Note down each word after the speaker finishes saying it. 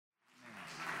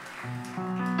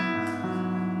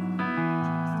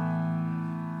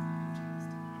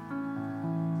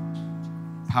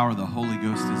Power of the Holy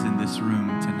Ghost is in this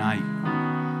room tonight.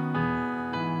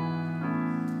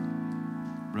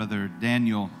 Brother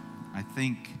Daniel, I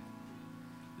think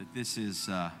that this is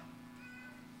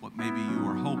what maybe you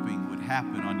were hoping would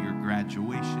happen on your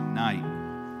graduation night.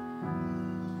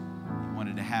 You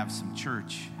wanted to have some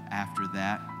church after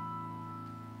that.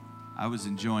 I was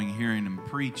enjoying hearing him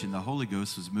preach, and the Holy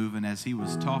Ghost was moving as he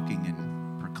was talking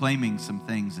and proclaiming some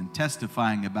things and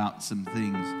testifying about some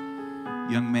things.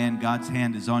 Young man, God's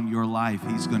hand is on your life.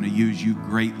 He's going to use you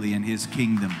greatly in His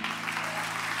kingdom.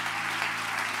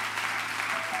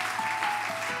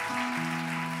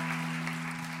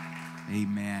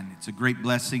 Amen. It's a great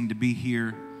blessing to be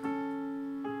here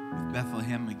with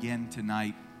Bethlehem again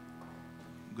tonight.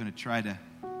 I'm going to try to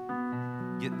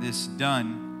get this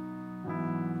done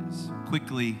as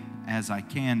quickly as I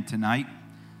can tonight.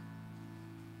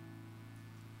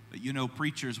 But you know,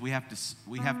 preachers, we have to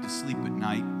sleep at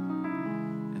night.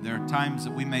 And there are times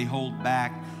that we may hold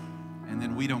back and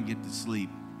then we don't get to sleep.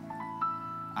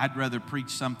 I'd rather preach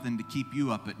something to keep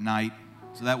you up at night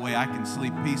so that way I can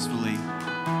sleep peacefully.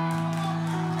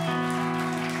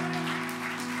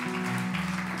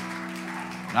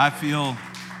 But I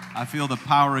feel the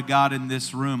power of God in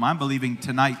this room. I'm believing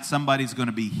tonight somebody's going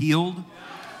to be healed.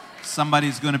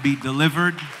 Somebody's going to be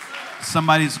delivered.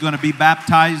 Somebody's going to be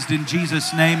baptized in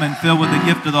Jesus' name and filled with the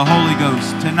gift of the Holy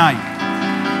Ghost tonight.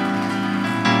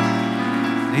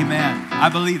 Amen. I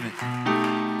believe it.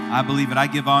 I believe it. I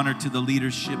give honor to the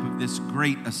leadership of this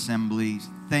great assembly.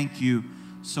 Thank you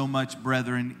so much,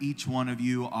 brethren. Each one of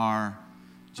you are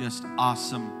just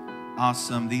awesome.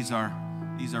 Awesome. These are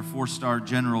 4-star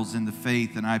generals in the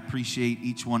faith, and I appreciate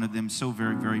each one of them so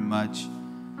very, very much.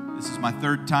 This is my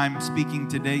third time speaking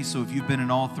today, so if you've been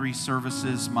in all 3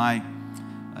 services, my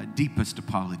deepest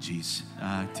apologies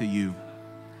to you.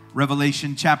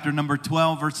 Revelation chapter number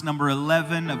 12, verse number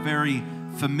 11, a very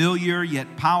familiar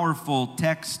yet powerful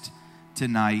text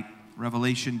tonight.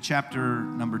 Revelation chapter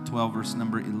number 12, verse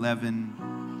number 11.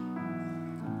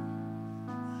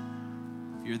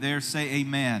 If you're there, say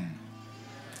amen.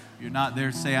 If you're not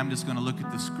there, say, I'm just going to look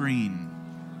at the screen.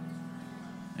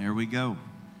 There we go.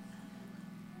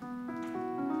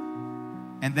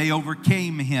 And they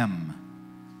overcame him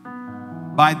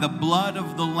by the blood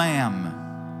of the Lamb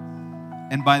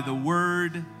and by the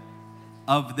word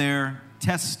of their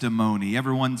testimony.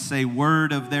 Everyone say,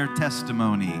 word of their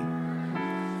testimony.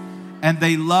 And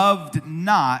they loved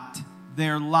not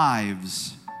their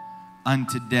lives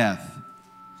unto death.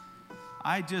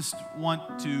 I just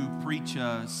want to preach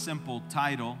a simple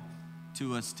title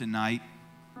to us tonight.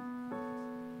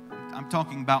 I'm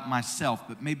talking about myself,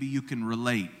 but maybe you can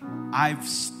relate. I've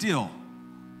still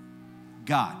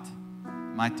got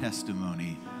my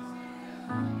testimony.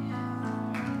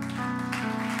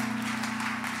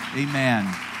 Amen.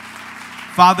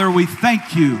 Father, we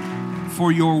thank you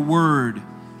for your word.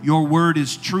 Your word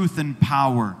is truth and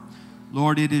power.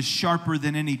 Lord, it is sharper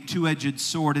than any two-edged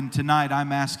sword. And tonight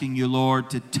I'm asking you, Lord,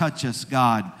 to touch us,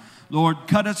 God. Lord,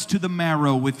 cut us to the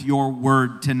marrow with your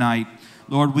word tonight.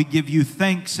 Lord, we give you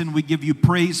thanks and we give you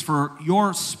praise for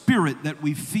your spirit that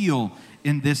we feel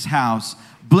in this house.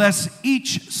 Bless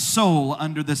each soul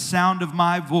under the sound of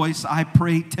my voice, I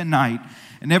pray tonight.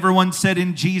 And everyone said,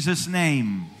 in Jesus'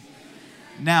 name.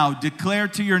 Now, declare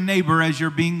to your neighbor as you're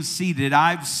being seated,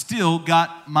 I've still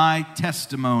got my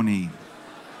testimony.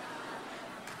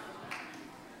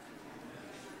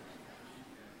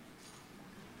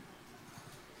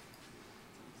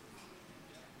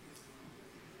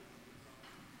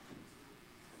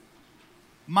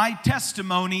 My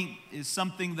testimony is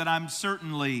something that I'm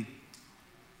certainly,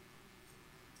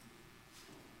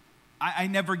 I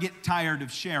never get tired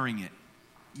of sharing it.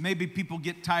 Maybe people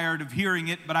get tired of hearing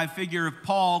it, but I figure if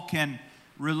Paul can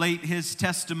relate his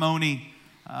testimony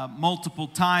multiple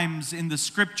times in the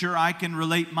scripture, I can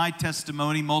relate my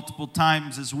testimony multiple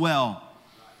times as well.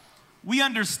 We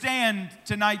understand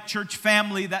tonight, church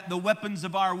family, that the weapons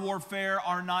of our warfare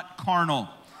are not carnal,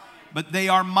 but they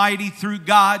are mighty through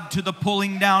God to the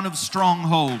pulling down of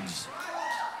strongholds.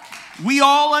 We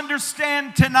all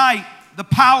understand tonight the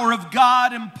power of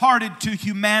God imparted to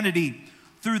humanity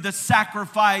through the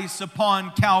sacrifice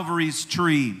upon Calvary's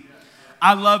tree.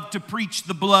 I love to preach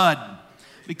the blood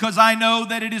because I know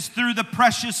that it is through the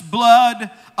precious blood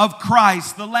of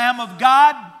Christ, the Lamb of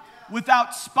God,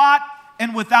 without spot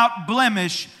and without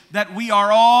blemish, that we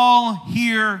are all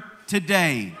here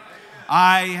today.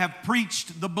 I have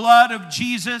preached the blood of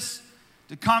Jesus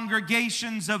to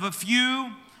congregations of a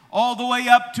few, all the way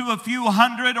up to a few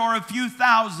hundred or a few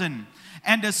thousand.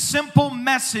 And a simple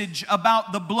message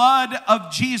about the blood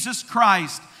of Jesus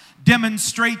Christ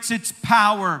demonstrates its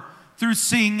power through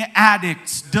seeing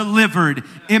addicts delivered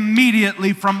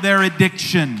immediately from their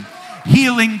addiction.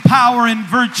 Healing power and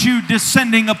virtue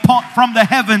descending from the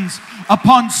heavens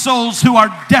upon souls who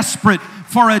are desperate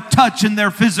for a touch in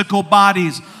their physical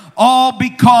bodies. All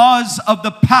because of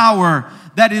the power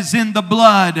that is in the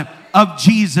blood of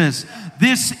Jesus.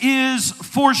 This is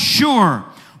for sure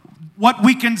what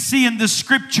we can see in the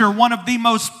scripture. One of the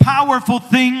most powerful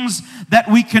things that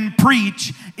we can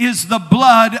preach is the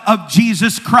blood of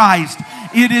Jesus Christ.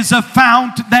 It is a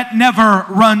fount that never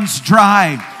runs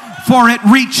dry, for it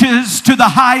reaches to the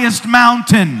highest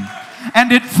mountain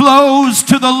and it flows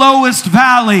to the lowest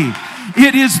valley.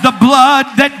 It is the blood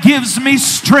that gives me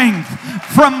strength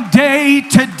from day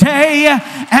to day,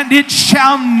 and it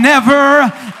shall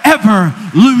never, ever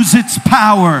lose its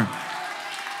power.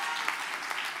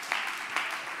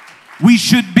 We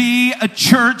should be a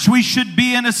church, we should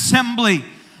be an assembly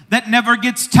that never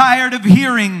gets tired of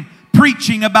hearing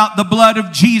preaching about the blood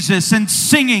of Jesus and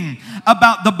singing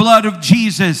about the blood of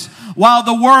Jesus. While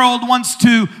the world wants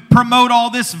to promote all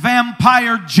this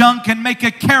vampire junk and make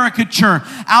a caricature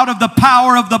out of the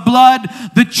power of the blood,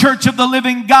 the Church of the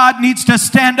Living God needs to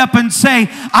stand up and say,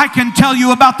 I can tell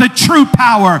you about the true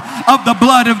power of the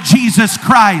blood of Jesus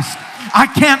Christ. I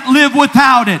can't live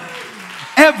without it.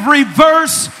 Every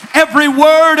verse, every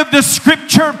word of the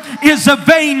scripture is a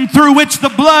vein through which the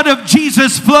blood of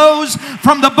Jesus flows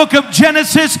from the book of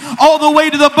Genesis all the way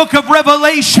to the book of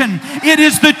Revelation. It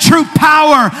is the true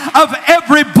power of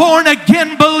every born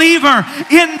again believer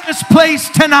in this place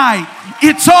tonight.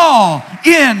 It's all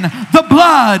in the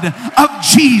blood of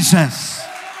Jesus.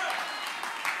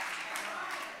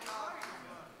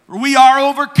 We are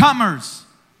overcomers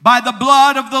by the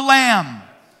blood of the Lamb.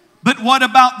 But what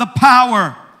about the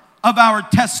power of our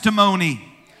testimony?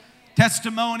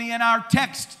 Testimony in our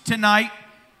text tonight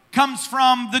comes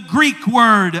from the Greek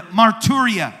word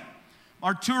martyria.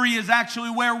 Martyria is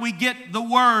actually where we get the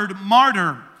word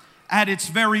martyr at its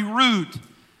very root.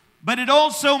 But it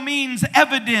also means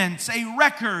evidence, a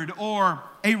record, or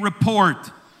a report.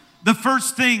 The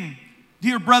first thing,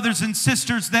 dear brothers and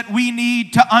sisters, that we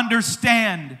need to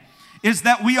understand is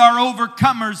that we are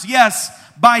overcomers, yes,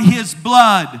 by His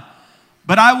blood.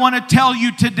 But I want to tell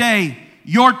you today,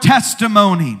 your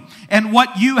testimony and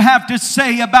what you have to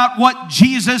say about what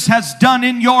Jesus has done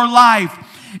in your life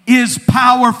is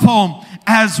powerful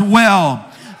as well.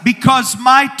 Because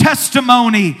my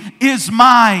testimony is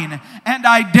mine and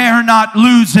I dare not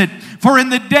lose it. For in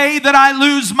the day that I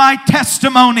lose my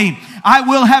testimony, I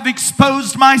will have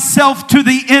exposed myself to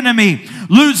the enemy.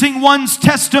 Losing one's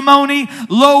testimony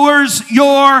lowers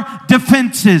your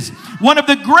defenses. One of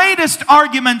the greatest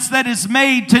arguments that is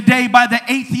made today by the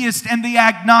atheists and the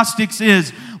agnostics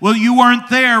is, well, you weren't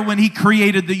there when He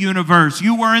created the universe.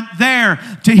 You weren't there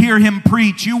to hear Him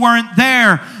preach. You weren't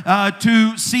there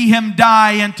to see Him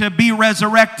die and to be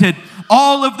resurrected.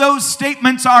 All of those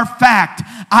statements are fact.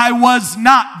 I was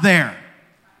not there.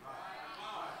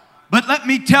 But let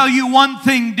me tell you one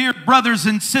thing, dear brothers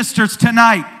and sisters,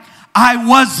 tonight. I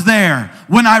was there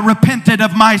when I repented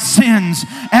of my sins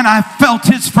and I felt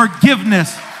His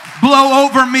forgiveness blow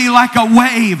over me like a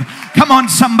wave. Come on,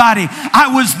 somebody. I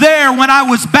was there when I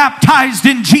was baptized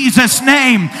in Jesus'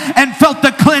 name and felt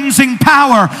the cleansing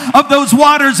power of those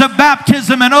waters of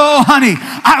baptism. And oh, honey,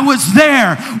 I was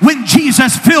there when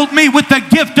Jesus filled me with the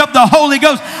gift of the Holy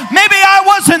Ghost. Maybe I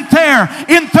wasn't there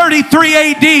in 33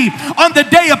 AD on the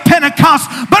day of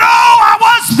Pentecost, but oh, I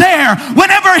was there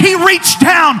whenever He reached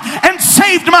down and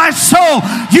saved my soul.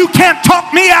 You can't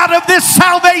talk me out of this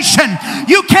salvation.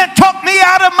 You can't talk me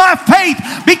out of my faith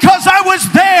because I was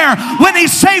there when He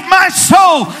saved my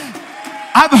soul.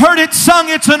 I've heard it sung.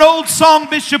 It's an old song,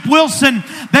 Bishop Wilson,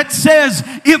 that says,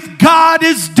 if God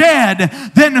is dead,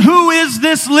 then who is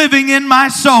this living in my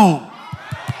soul?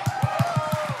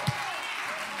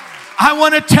 I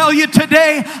want to tell you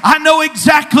today, I know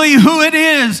exactly who it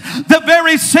is. The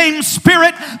very same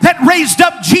Spirit that raised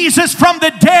up Jesus from the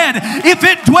dead. If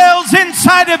it dwells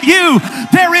inside of you,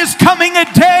 there is coming a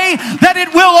day that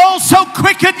it will also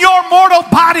quicken your mortal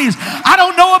bodies. I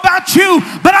don't know about you,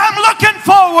 but I'm looking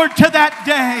forward to that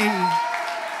day.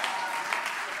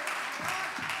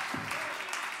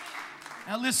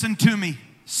 Now listen to me.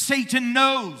 Satan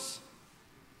knows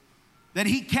that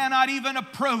he cannot even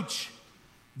approach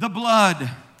the blood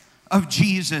of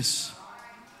Jesus.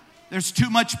 There's too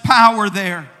much power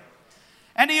there.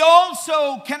 And he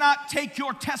also cannot take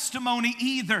your testimony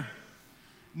either.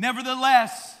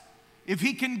 Nevertheless, if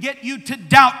he can get you to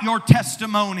doubt your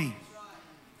testimony,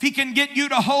 if he can get you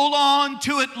to hold on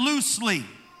to it loosely,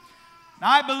 Now,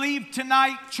 I believe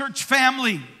tonight, church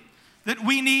family, that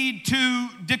we need to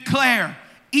declare,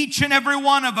 each and every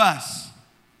one of us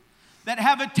that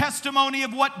have a testimony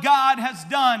of what God has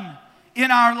done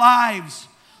in our lives,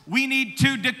 we need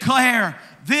to declare,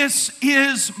 this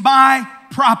is my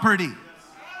property,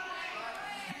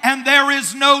 and there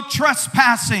is no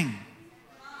trespassing.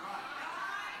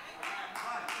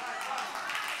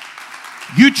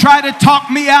 You try to talk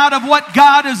me out of what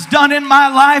God has done in my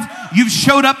life, you've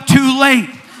showed up too late.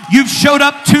 You've showed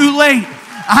up too late.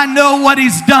 I know what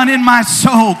He's done in my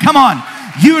soul. Come on.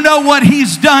 You know what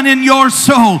He's done in your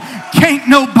soul. Can't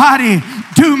nobody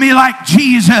do me like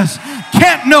Jesus.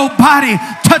 Can't nobody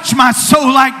touch my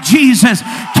soul like Jesus.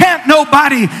 Can't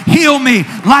nobody heal me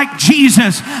like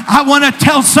Jesus. I want to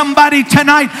tell somebody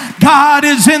tonight, God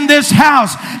is in this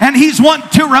house, and He's wanting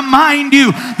to remind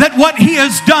you that what He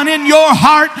has done in your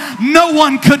heart, no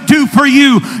one could do for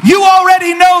you. You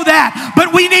already know that,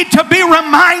 but we need to be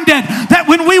reminded that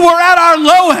when we were at our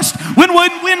lowest, when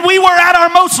we were at our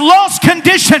most lost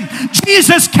condition,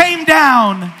 Jesus came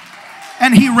down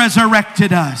and He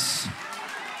resurrected us.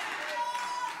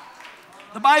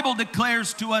 The Bible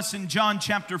declares to us in John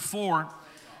chapter 4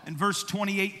 and verse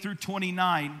 28 through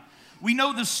 29. We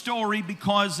know the story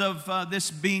because of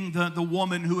this being the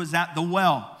woman who was at the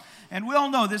well. And we all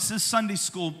know this is Sunday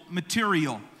school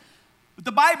material. But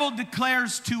the Bible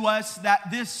declares to us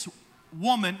that this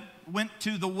woman went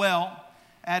to the well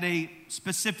at a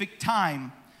specific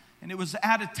time. And it was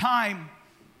at a time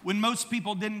when most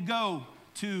people didn't go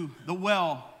to the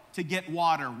well to get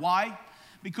water. Why?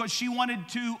 Because she wanted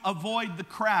to avoid the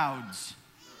crowds.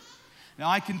 Now,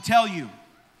 I can tell you,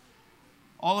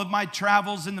 all of my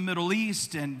travels in the Middle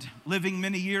East and living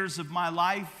many years of my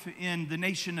life in the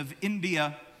nation of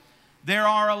India, there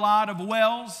are a lot of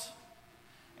wells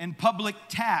and public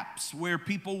taps where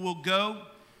people will go,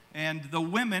 and the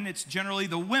women, it's generally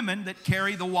the women that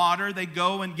carry the water. They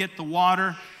go and get the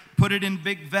water, put it in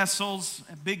big vessels,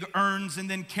 big urns, and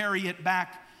then carry it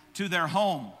back to their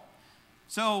home.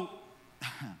 So,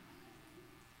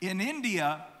 in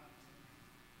India,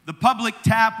 the public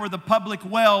tap or the public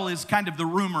well is kind of the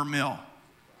rumor mill.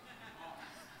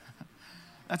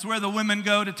 That's where the women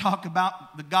go to talk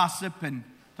about the gossip and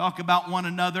talk about one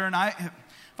another. And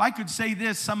if I could say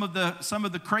this, some of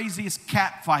the craziest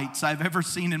cat fights I've ever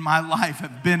seen in my life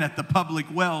have been at the public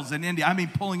wells in India. I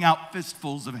mean, pulling out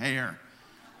fistfuls of hair.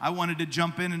 I wanted to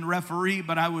jump in and referee,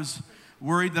 but I was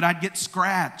worried that I'd get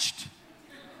scratched.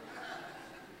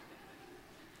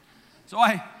 So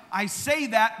I say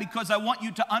that because I want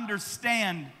you to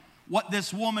understand what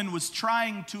this woman was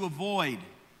trying to avoid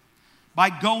by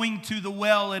going to the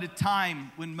well at a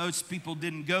time when most people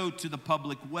didn't go to the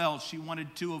public well. She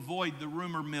wanted to avoid the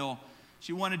rumor mill.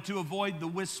 She wanted to avoid the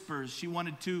whispers. She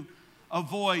wanted to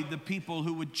avoid the people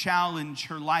who would challenge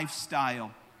her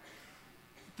lifestyle.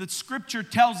 The scripture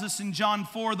tells us in John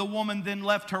 4, the woman then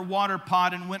left her water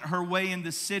pot and went her way in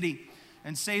the city,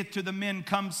 and saith to the men,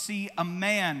 Come see a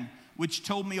man which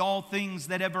told me all things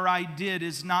that ever I did.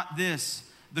 Is not this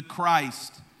the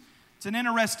Christ? It's an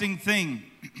interesting thing.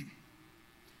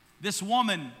 This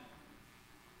woman,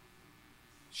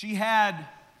 she had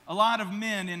a lot of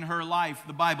men in her life,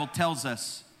 the Bible tells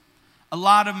us. A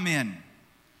lot of men.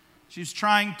 She's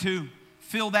trying to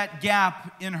fill that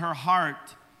gap in her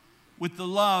heart with the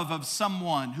love of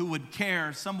someone who would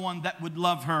care, someone that would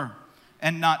love her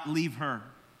and not leave her.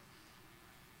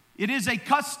 It is a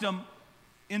custom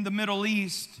in the Middle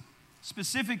East,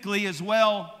 specifically as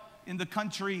well in the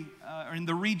country or in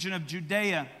the region of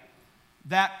Judea,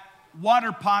 that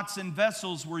water pots and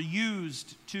vessels were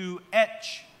used to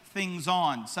etch things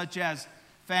on, such as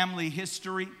family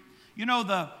history. You know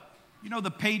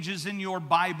the pages in your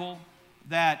Bible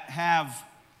that have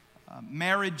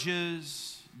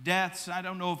marriages, deaths. I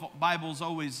don't know if Bibles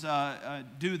always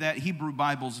do that. Hebrew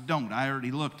Bibles don't. I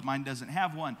already looked. Mine doesn't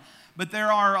have one. But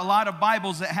there are a lot of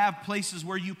Bibles that have places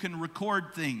where you can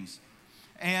record things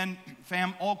and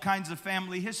all kinds of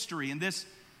family history. And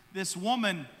this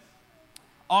woman,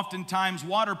 oftentimes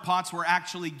water pots were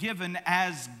actually given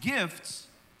as gifts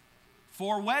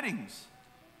for weddings.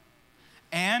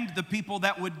 And the people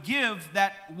that would give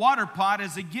that water pot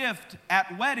as a gift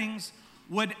at weddings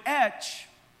would etch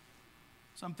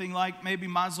something like maybe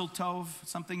Mazel Tov,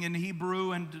 something in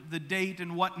Hebrew, and the date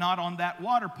and whatnot on that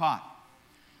water pot.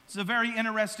 It's a very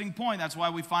interesting point. That's why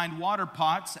we find water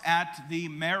pots at the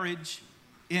marriage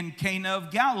in Cana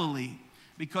of Galilee,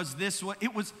 because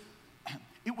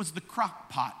It was the crock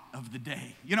pot of the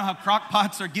day. You know how crock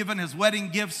pots are given as wedding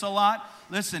gifts a lot?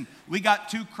 Listen, we got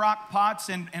 2 crock pots,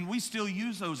 and we still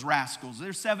use those rascals.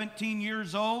 They're 17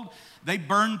 years old. They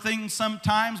burn things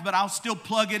sometimes, but I'll still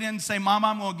plug it in and say, Mama,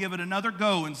 I'm going to give it another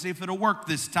go and see if it'll work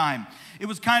this time. It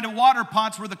was kind of, water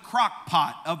pots were the crock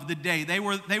pot of the day. They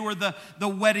were the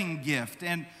wedding gift.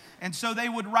 And so they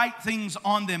would write things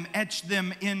on them, etch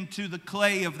them into the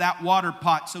clay of that water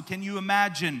pot. So can you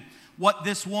imagine what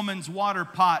this woman's water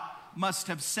pot must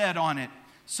have said on it?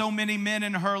 So many men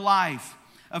in her life,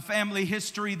 a family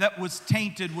history that was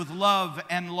tainted with love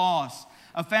and loss,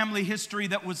 a family history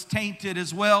that was tainted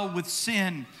as well with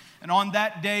sin. And on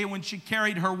that day when she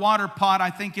carried her water pot, I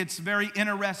think it's very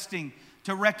interesting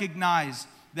to recognize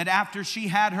that after she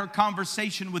had her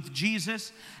conversation with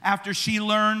Jesus, after she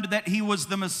learned that He was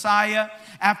the Messiah,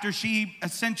 after she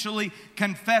essentially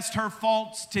confessed her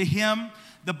faults to Him,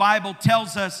 the Bible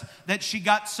tells us that she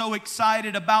got so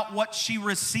excited about what she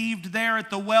received there at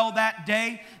the well that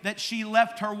day that she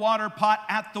left her water pot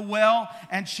at the well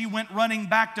and she went running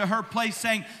back to her place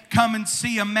saying, "Come and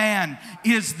see a man.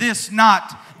 Is this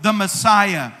not the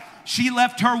Messiah?" She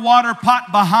left her water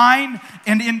pot behind,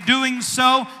 and in doing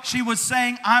so, she was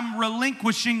saying, I'm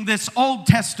relinquishing this old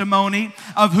testimony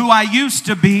of who I used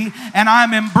to be, and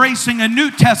I'm embracing a new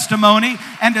testimony,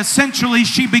 and essentially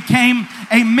she became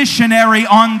a missionary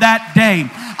on that day.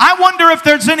 I wonder if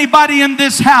there's anybody in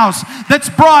this house that's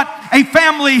brought a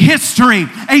family history,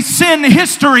 a sin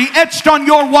history etched on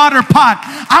your water pot.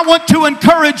 I want to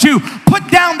encourage you, put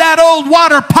down that old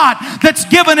water pot that's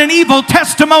given an evil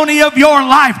testimony of your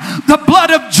life. The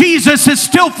blood of Jesus is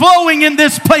still flowing in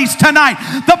this place tonight.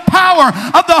 The power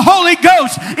of the Holy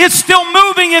Ghost is still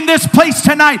moving in this place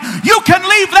tonight. You can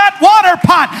leave that water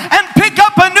pot and pick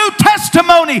up a new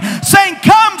testimony saying,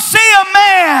 come see a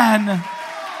man.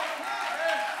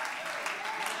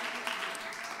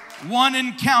 One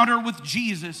encounter with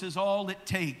Jesus is all it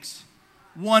takes.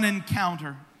 One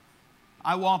encounter.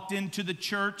 I walked into the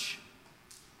church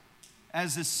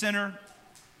as a sinner,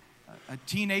 a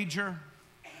teenager.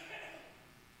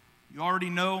 You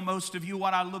already know, most of you,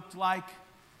 what I looked like.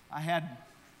 I had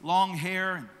long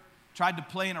hair and tried to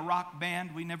play in a rock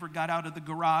band. We never got out of the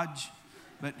garage,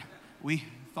 but we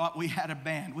thought we had a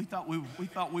band. We thought we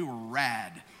were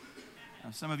rad. Now,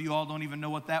 some of you all don't even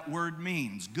know what that word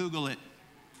means. Google it.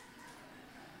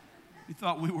 We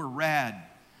thought we were rad.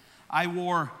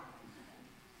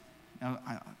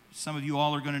 Some of you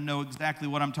all are going to know exactly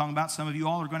what I'm talking about. Some of you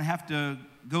all are going to have to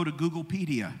go to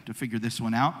Googlepedia to figure this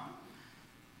one out.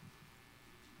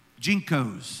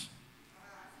 JNCOs.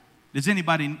 Does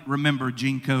anybody remember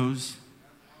JNCOs?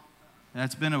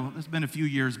 That's been a few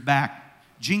years back.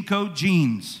 JNCO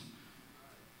jeans.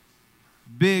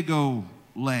 Big old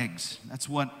legs. That's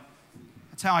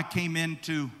how I came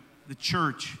into the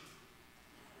church.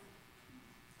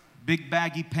 Big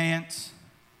baggy pants,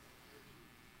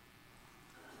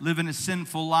 living a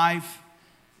sinful life.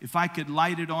 If I could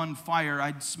light it on fire,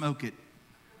 I'd smoke it.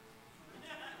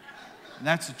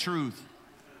 That's the truth.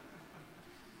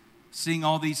 Seeing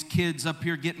all these kids up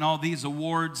here getting all these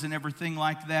awards and everything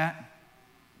like that.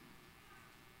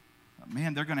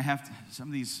 Man, they're going to have to, some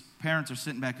of these parents are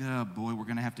sitting back, oh boy, we're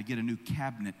going to have to get a new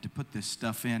cabinet to put this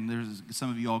stuff in.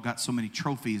 Some of you all got so many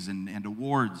trophies and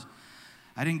awards.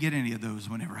 I didn't get any of those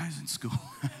whenever I was in school.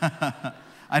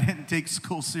 I didn't take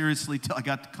school seriously till I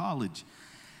got to college.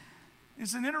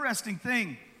 It's an interesting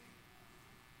thing.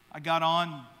 I got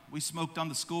on, we smoked on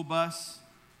the school bus.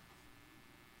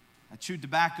 I chewed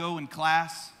tobacco in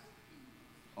class.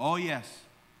 Oh, yes.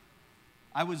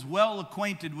 I was well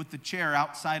acquainted with the chair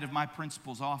outside of my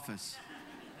principal's office.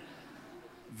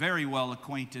 Very well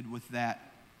acquainted with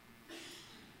that.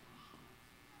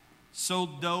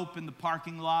 Sold dope in the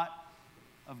parking lot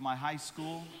of my high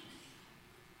school.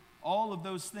 All of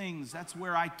those things, that's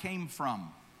where I came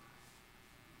from.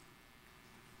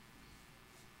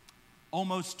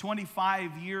 Almost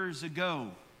 25 years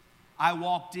ago, I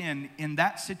walked in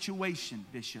that situation,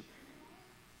 Bishop,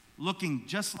 looking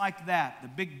just like that. The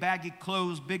big baggy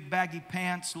clothes, big baggy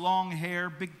pants, long hair,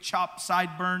 big chopped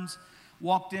sideburns.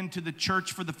 Walked into the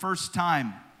church for the first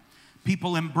time.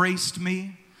 People embraced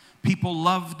me. People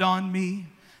loved on me.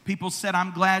 People said,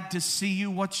 I'm glad to see you.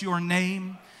 What's your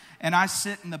name? And I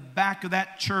sit in the back of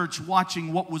that church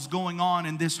watching what was going on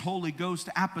in this Holy Ghost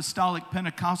Apostolic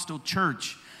Pentecostal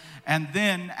church. And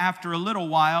then after a little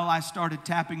while, I started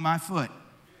tapping my foot.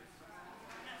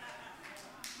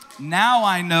 Now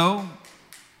I know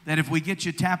that if we get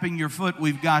you tapping your foot,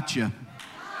 we've got you.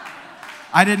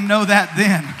 I didn't know that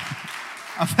then.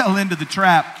 I fell into the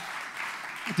trap.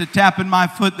 to tapping my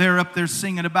foot there up there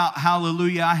singing about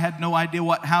hallelujah. I had no idea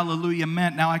what hallelujah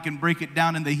meant. Now I can break it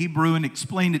down in the Hebrew and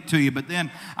explain it to you. But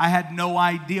then I had no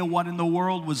idea what in the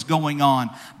world was going on.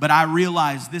 But I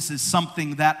realized this is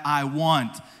something that I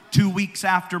want. 2 weeks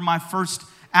after my first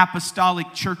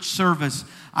apostolic church service,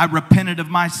 I repented of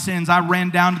my sins. I ran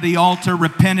down to the altar,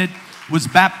 repented, was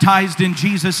baptized in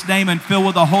Jesus' name, and filled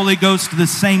with the Holy Ghost the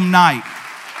same night.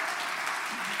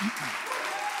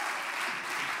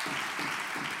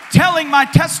 Telling my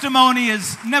testimony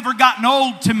has never gotten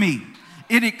old to me.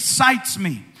 It excites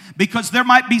me. Because there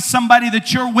might be somebody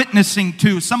that you're witnessing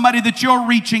to, somebody that you're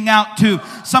reaching out to,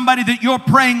 somebody that you're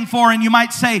praying for, and you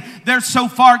might say, they're so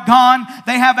far gone,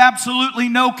 they have absolutely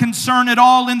no concern at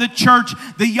all in the church.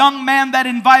 The young man that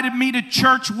invited me to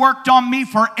church worked on me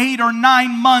for 8 or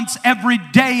 9 months every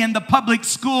day in the public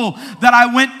school that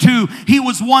I went to. He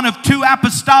was one of 2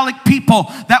 apostolic people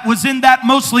that was in that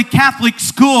mostly Catholic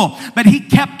school, but he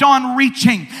kept on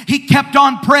reaching. He kept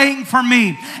on praying for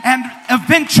me, and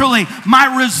eventually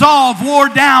my resolve wore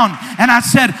down, and I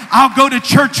said, I'll go to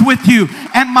church with you.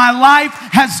 And my life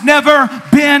has never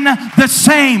been the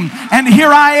same. And here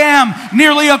I am,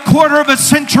 nearly a quarter of a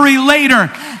century later,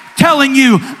 telling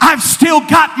you I've still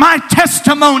got my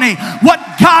testimony. What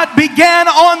God began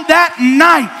on that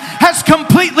night has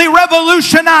completely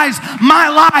revolutionized my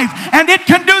life, and it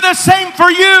can do the same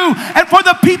for you and for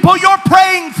the people you're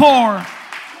praying for.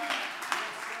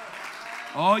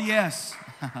 Oh yes.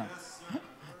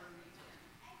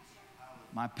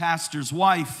 My pastor's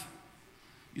wife,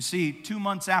 you see, 2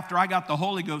 months after I got the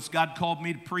Holy Ghost, God called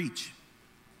me to preach.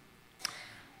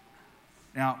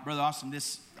 Now, Brother Austin,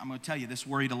 I'm going to tell you, this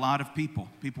worried a lot of people.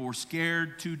 People were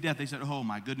scared to death. They said, oh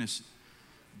my goodness,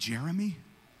 Jeremy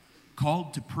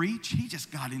called to preach? He just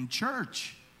got in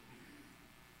church.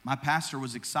 My pastor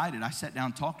was excited. I sat down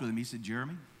and talked with him. He said,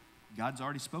 Jeremy, God's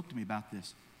already spoke to me about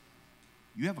this.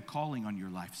 You have a calling on your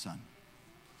life, son.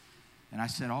 And I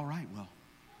said, all right, well,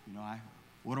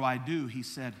 what do I do? He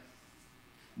said,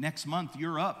 next month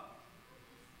you're up.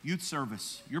 Youth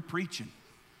service. You're preaching.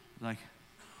 Like,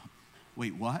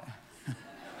 wait, what?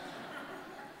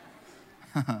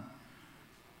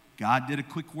 God did a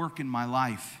quick work in my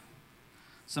life.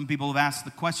 Some people have asked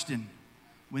the question,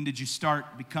 when did you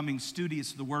start becoming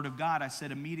studious of the Word of God? I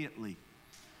said immediately.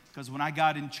 Because when I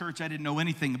got in church, I didn't know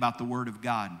anything about the Word of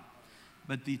God.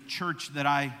 But the church that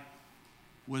I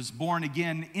was born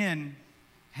again in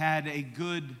had a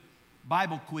good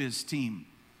Bible quiz team.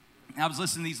 I was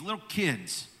listening to these little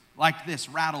kids like this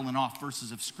rattling off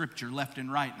verses of Scripture left and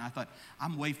right, and I thought,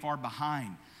 I'm way far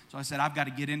behind. So I said, I've got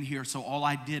to get in here. So all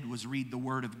I did was read the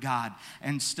Word of God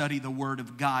and study the Word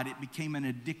of God. It became an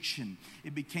addiction.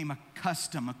 It became a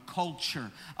custom, a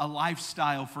culture, a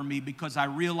lifestyle for me, because I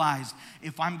realized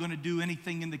if I'm going to do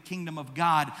anything in the kingdom of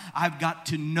God, I've got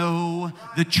to know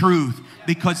the truth,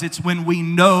 because it's when we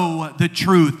know the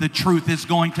truth is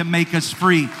going to make us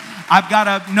free. I've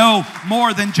got to know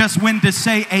more than just when to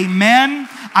say amen.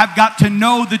 I've got to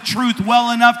know the truth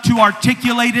well enough to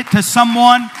articulate it to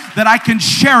someone that I can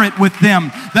share it with them,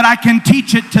 that I can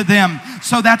teach it to them.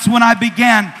 So that's when I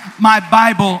began my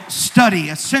Bible study.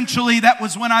 Essentially, that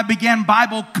was when I began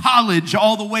Bible college,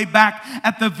 all the way back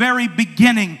at the very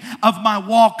beginning of my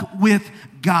walk with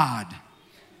God.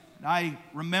 I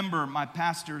remember my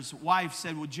pastor's wife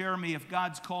said, well, Jeremy, if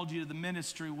God's called you to the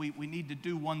ministry, we need to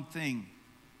do one thing.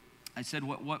 I said,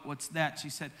 what's that? She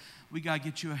said, we got to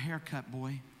get you a haircut,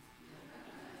 boy.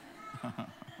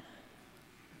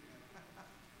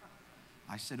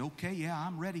 I said, okay, yeah,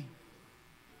 I'm ready.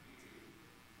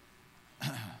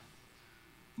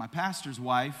 My pastor's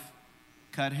wife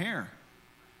cut hair.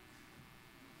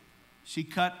 She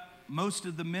cut most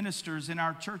of the ministers in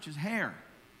our church's hair.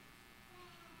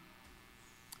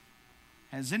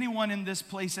 Has anyone in this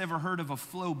place ever heard of a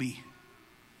Flowbee?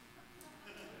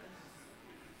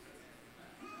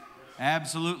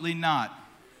 Absolutely not.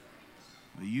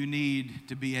 Well, you need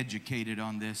to be educated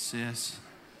on this, sis.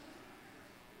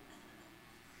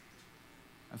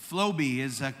 A Flowbee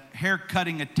is a hair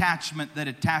cutting attachment that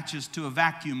attaches to a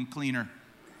vacuum cleaner.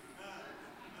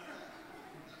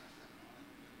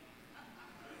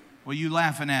 What are you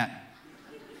laughing at?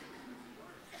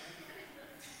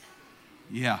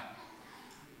 Yeah.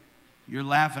 You're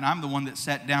laughing. I'm the one that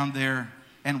sat down there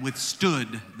and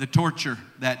withstood the torture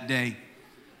that day.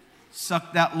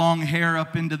 Sucked that long hair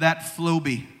up into that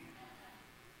Flowbee.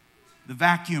 The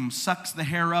vacuum sucks the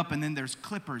hair up, and then there's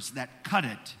clippers that cut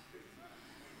it.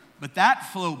 But that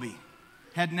Flowbee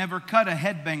had never cut a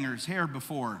headbanger's hair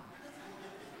before.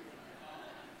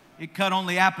 It cut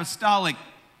only apostolic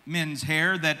men's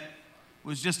hair that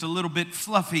was just a little bit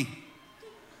fluffy.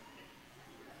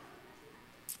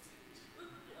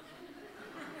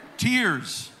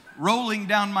 tears rolling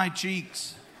down my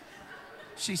cheeks.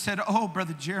 She said, "Oh,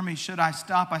 Brother Jeremy, should I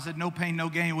stop?" I said, "No pain, no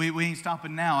gain. We ain't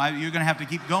stopping now. You're going to have to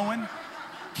keep going.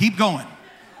 Keep going.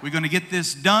 We're going to get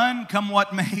this done, come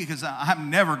what may, because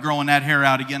I'm never growing that hair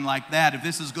out again like that if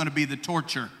this is going to be the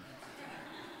torture."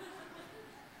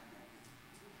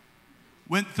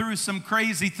 Went through some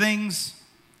crazy things,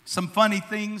 some funny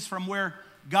things from where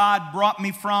God brought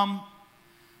me from.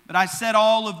 But I said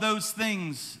all of those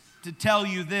things to tell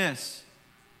you this.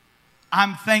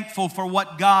 I'm thankful for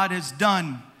what God has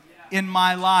done in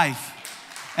my life.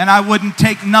 And I wouldn't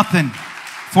take nothing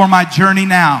for my journey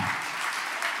now.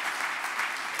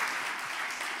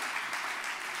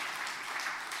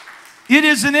 It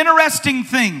is an interesting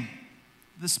thing.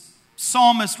 The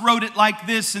psalmist wrote it like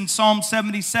this in Psalm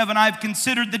 77. "I've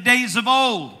considered the days of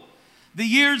old, the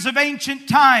years of ancient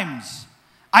times.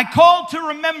 I call to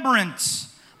remembrance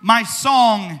my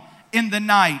song in the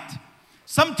night."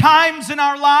 Sometimes in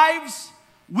our lives,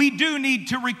 we do need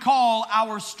to recall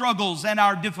our struggles and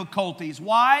our difficulties.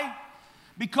 Why?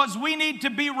 Because we need to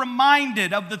be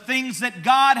reminded of the things that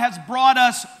God has brought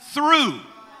us through.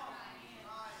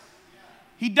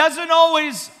 He doesn't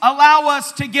always allow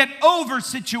us to get over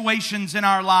situations in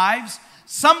our lives.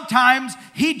 Sometimes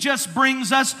He just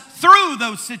brings us through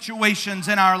those situations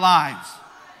in our lives.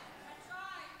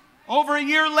 Over a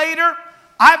year later,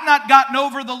 I've not gotten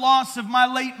over the loss of my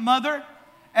late mother.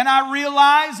 And I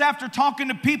realize after talking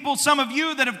to people, some of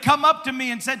you that have come up to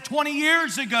me and said, 20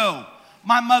 years ago,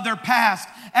 my mother passed,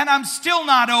 and I'm still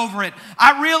not over it.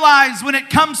 I realize when it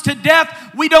comes to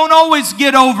death, we don't always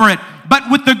get over it. But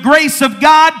with the grace of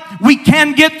God, we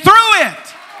can get through it.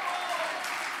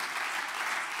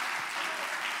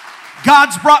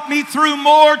 God's brought me through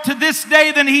more to this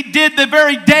day than He did the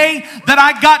very day that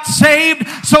I got saved.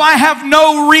 So I have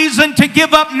no reason to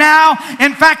give up now.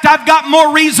 In fact, I've got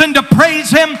more reason to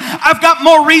praise Him. I've got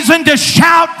more reason to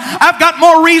shout. I've got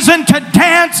more reason to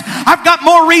dance. I've got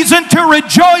more reason to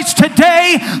rejoice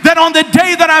today than on the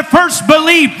day that I first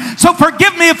believed. So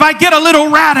forgive me if I get a little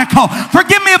radical.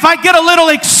 Forgive me if I get a little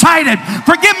excited.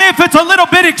 Forgive me if it's a little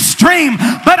bit extreme.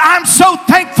 But I'm so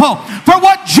thankful for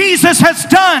what Jesus has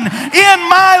done in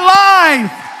my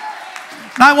life.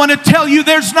 And I want to tell you,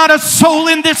 there's not a soul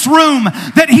in this room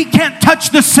that He can't touch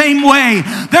the same way.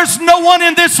 There's no one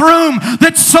in this room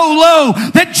that's so low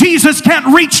that Jesus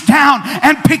can't reach down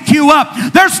and pick you up.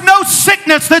 There's no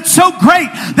sickness that's so great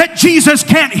that Jesus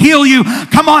can't heal you.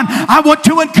 Come on, I want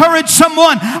to encourage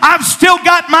someone. I've still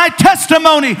got my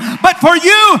testimony, but for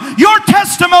you, your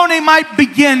testimony might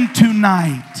begin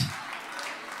tonight.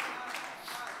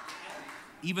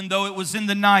 Even though it was in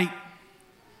the night,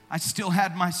 I still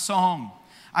had my song.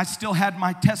 I still had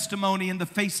my testimony in the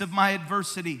face of my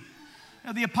adversity.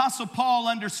 Now, the Apostle Paul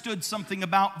understood something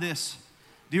about this.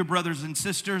 Dear brothers and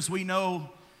sisters, we know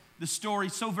the story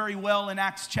so very well in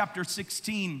Acts chapter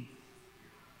 16.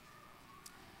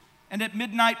 And at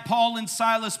midnight, Paul and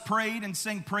Silas prayed and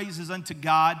sang praises unto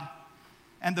God,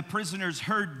 and the prisoners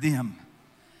heard them.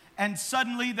 And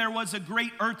suddenly there was a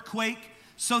great earthquake,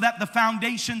 so that the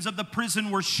foundations of the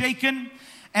prison were shaken,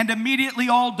 and immediately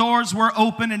all doors were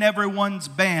open and everyone's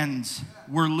bands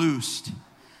were loosed.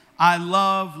 I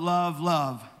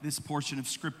love this portion of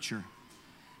Scripture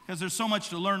because there's so much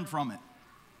to learn from it.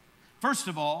 First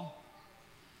of all,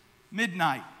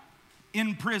 midnight,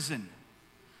 in prison.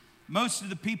 Most of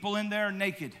the people in there are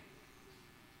naked.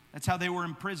 That's how they were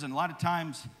in prison. A lot of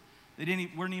times they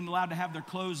weren't even allowed to have their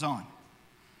clothes on.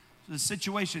 So the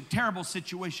situation, terrible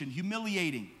situation,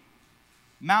 humiliating,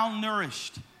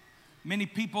 malnourished, many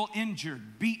people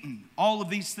injured, beaten, all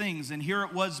of these things. And here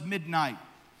it was midnight.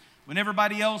 When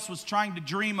everybody else was trying to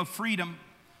dream of freedom,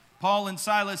 Paul and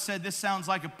Silas said, this sounds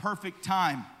like a perfect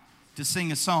time to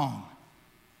sing a song.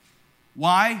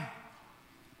 Why?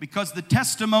 Because the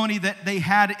testimony that they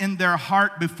had in their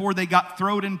heart before they got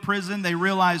thrown in prison, they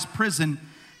realized prison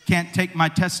can't take my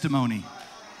testimony.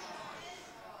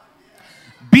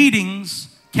 Beatings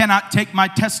cannot take my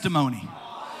testimony.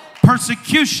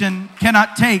 Persecution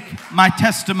cannot take my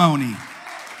testimony.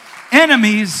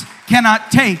 Enemies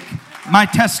cannot take my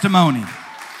testimony.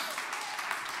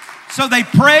 So they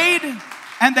prayed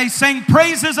and they sang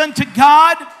praises unto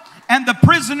God, and the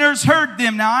prisoners heard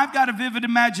them. Now, I've got a vivid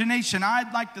imagination.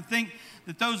 I'd like to think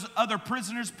that those other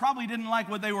prisoners probably didn't like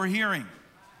what they were hearing.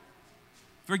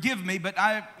 Forgive me, but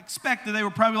I expect that they were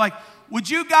probably like, would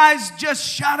you guys just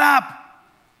shut up?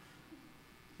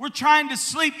 We're trying to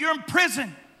sleep. You're in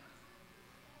prison.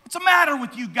 What's the matter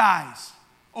with you guys?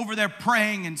 Over there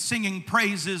praying and singing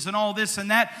praises and all this and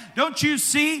that. Don't you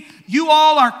see? You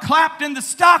all are clapped in the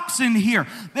stocks in here.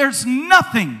 There's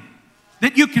nothing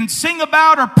that you can sing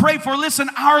about or pray for. Listen,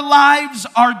 our lives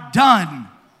are done.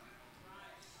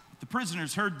 The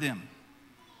prisoners heard them.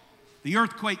 The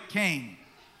earthquake came.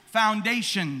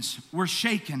 Foundations were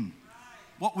shaken.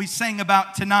 What we sang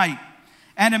about tonight.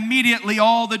 And immediately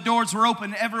all the doors were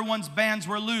open. Everyone's bands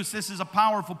were loose. This is a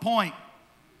powerful point.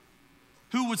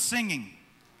 Who was singing?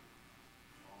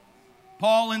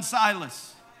 Paul and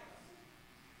Silas.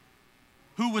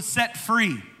 Who was set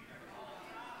free?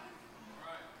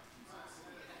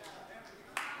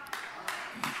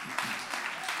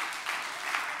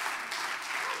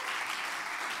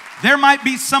 There might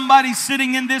be somebody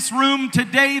sitting in this room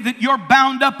today that you're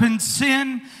bound up in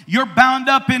sin. You're bound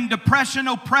up in depression,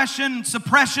 oppression,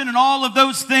 suppression, and all of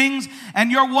those things.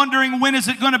 And you're wondering, when is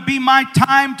it going to be my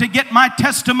time to get my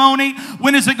testimony?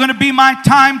 When is it going to be my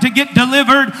time to get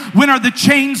delivered? When are the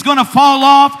chains going to fall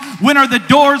off? When are the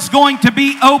doors going to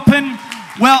be open?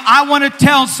 Well, I want to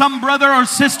tell some brother or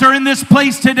sister in this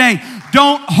place today,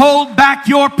 don't hold back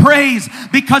your praise,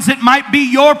 because it might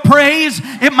be your praise,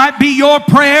 it might be your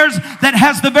prayers that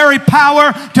has the very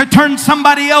power to turn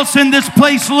somebody else in this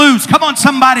place loose. Come on,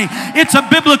 somebody. It's a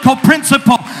biblical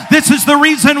principle. This is the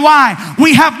reason why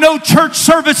we have no church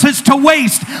services to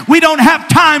waste. We don't have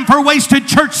time for wasted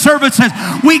church services.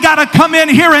 We got to come in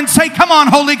here and say, come on,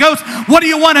 Holy Ghost, what do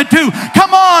you want to do?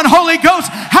 Come on, Holy Ghost,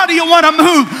 how do you want to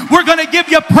move? We're going to give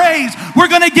you praise.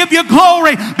 We're going to give you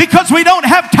glory, because we don't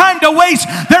have time to waste.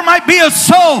 There might be a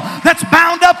soul that's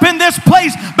bound up in this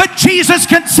place, but Jesus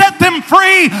can set them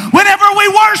free whenever we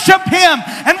worship Him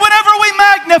and whenever we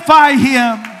magnify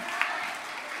Him.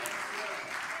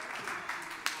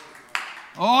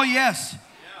 Oh, yes.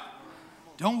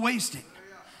 Don't waste it.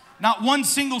 Not one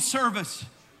single service.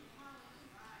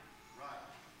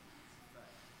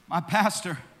 My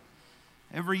pastor,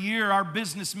 every year our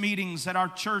business meetings at our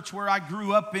church where I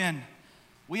grew up in,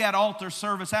 we had altar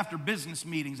service after business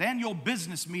meetings, annual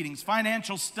business meetings,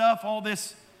 financial stuff, all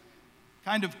this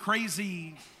kind of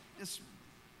crazy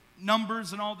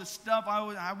numbers and all this stuff.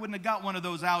 I wouldn't have got one of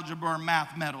those algebra or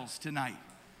math medals tonight.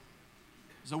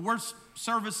 It was the worst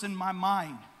service in my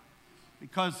mind,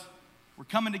 because we're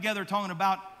coming together talking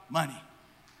about money.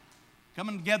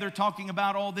 Coming together talking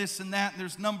about all this and that, and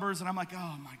there's numbers, and I'm like,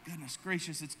 oh my goodness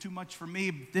gracious, it's too much for me.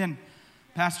 But then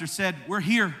pastor said, we're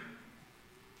here.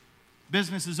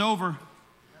 Business is over.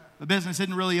 The business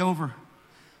isn't really over.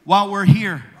 While we're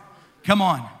here, come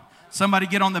on, somebody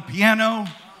get on the piano.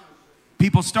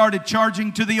 People started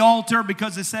charging to the altar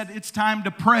because they said, it's time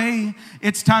to pray.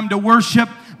 It's time to worship.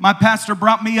 My pastor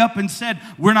brought me up and said,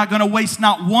 we're not going to waste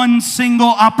not one single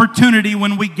opportunity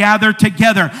when we gather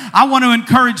together. I want to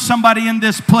encourage somebody in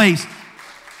this place.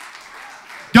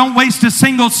 Don't waste a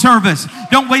single service.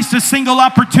 Don't waste a single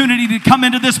opportunity to come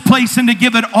into this place and to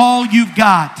give it all you've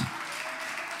got.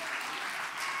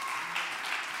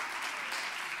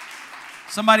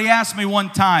 Somebody asked me one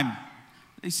time,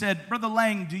 they said, Brother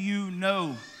Lang, do you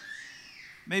know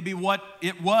maybe what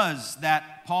it was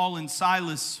that Paul and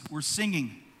Silas were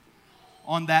singing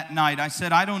on that night? I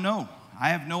said, I don't know. I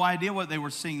have no idea what they were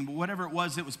singing, but whatever it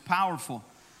was powerful.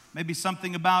 Maybe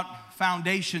something about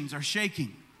foundations or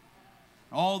shaking.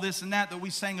 All this and that we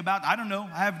sang about, I don't know.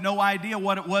 I have no idea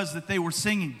what it was that they were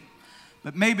singing.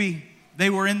 But maybe they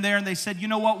were in there and they said, you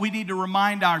know what, we need to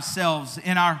remind ourselves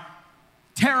in our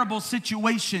terrible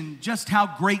situation just how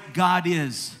great God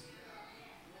is.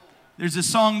 There's a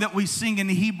song that we sing in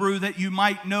Hebrew that you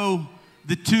might know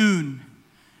the tune.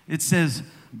 It says,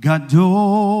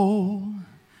 Gadol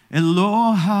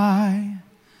Elohai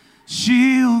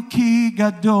Shil ki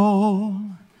Gadol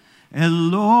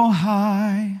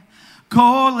Elohai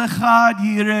Kol echad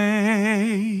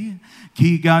yirei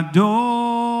ki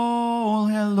Gadol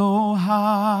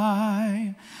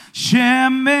Elohai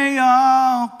Shem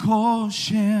me'al kol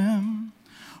shem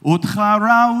Otcha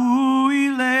raui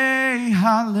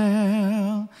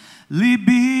lehalel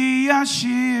Libi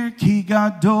yashir ki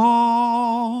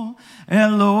gadol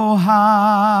Elohai.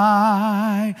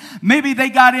 Maybe they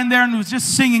got in there and was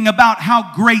just singing about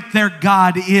how great their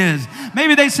God is.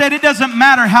 Maybe they said, it doesn't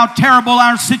matter how terrible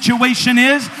our situation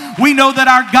is. We know that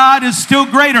our God is still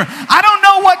greater. I don't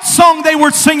know what song they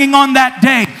were singing on that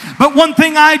day. But one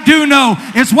thing I do know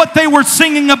is what they were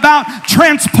singing about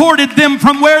transported them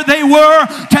from where they were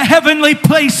to heavenly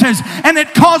places. And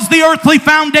it caused the earthly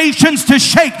foundations to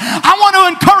shake. I want to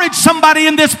encourage somebody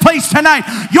in this place tonight.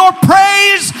 Your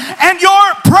praise and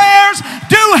your prayers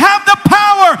do have the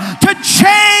power to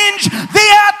change the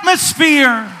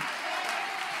atmosphere.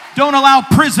 Don't allow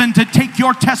prison to take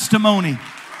your testimony,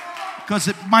 because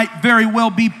it might very well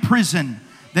be prison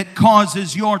that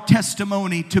causes your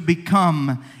testimony to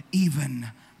become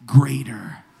even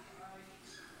greater.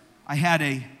 I had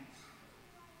a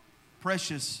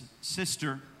precious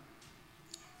sister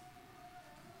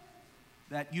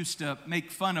that used to make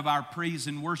fun of our praise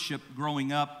and worship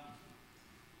growing up.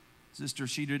 Sister,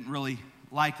 she didn't really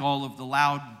like all of the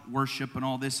loud worship and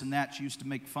all this and that. She used to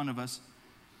make fun of us.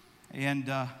 And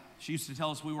she used to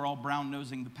tell us we were all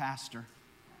brown-nosing the pastor.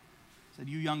 Said,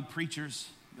 you young preachers,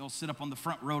 you'll sit up on the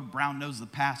front row, brown-nose the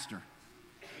pastor.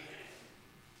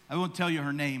 I won't tell you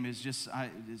her name. It's just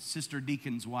Sister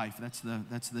Deacon's wife. That's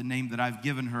the name that I've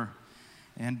given her.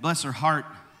 And bless her heart,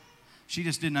 she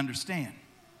just didn't understand.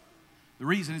 The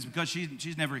reason is because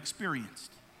she's never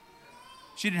experienced.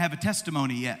 She didn't have a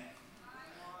testimony yet.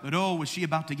 But oh, was she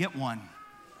about to get one.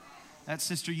 That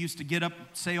sister used to get up,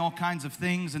 say all kinds of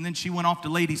things, and then she went off to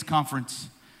ladies' conference.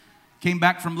 Came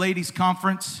back from ladies'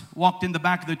 conference, walked in the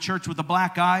back of the church with a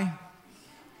black eye.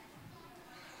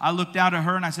 I looked out at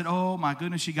her and I said, oh my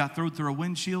goodness, she got thrown through a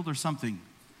windshield or something.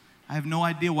 I have no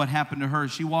idea what happened to her.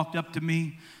 She walked up to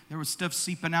me. There was stuff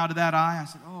seeping out of that eye. I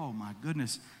said, oh my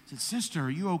goodness. I said, sister,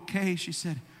 are you okay? She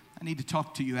said, I need to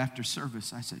talk to you after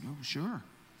service. I said, oh, sure.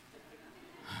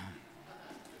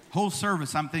 Whole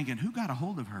service, I'm thinking, who got a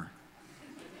hold of her?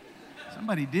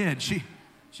 Somebody did. She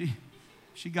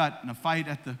got in a fight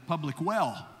at the public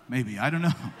well, maybe. I don't know.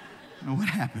 I don't know what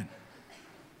happened.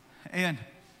 And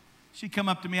she come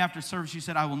up to me after service. She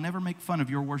said, I will never make fun of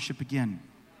your worship again.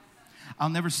 I'll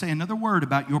never say another word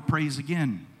about your praise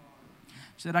again.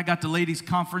 She said, I got to ladies'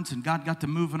 conference and God got to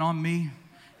moving on me.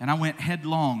 And I went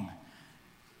headlong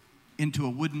into a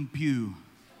wooden pew.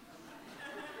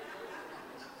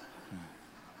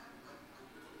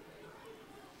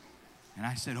 And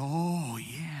I said, oh,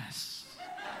 yes.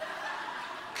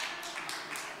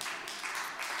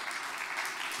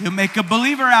 He'll make a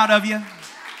believer out of you.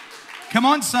 Come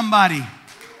on, somebody.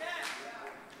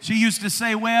 She used to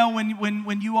say, well,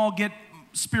 when you all get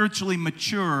spiritually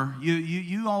mature,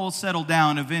 you all will settle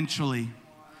down eventually.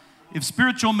 If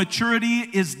spiritual maturity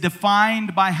is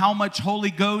defined by how much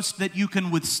Holy Ghost that you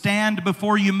can withstand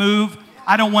before you move,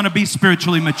 I don't want to be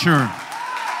spiritually mature.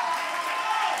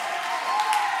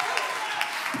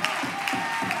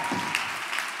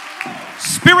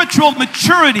 Spiritual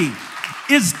maturity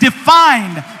is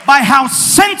defined by how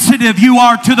sensitive you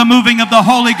are to the moving of the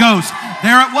Holy Ghost.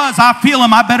 There it was. I feel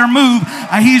him. I better move.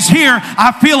 He's here.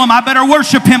 I feel him. I better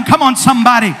worship him. Come on,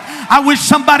 somebody. I wish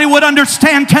somebody would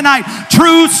understand tonight.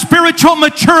 True spiritual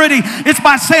maturity is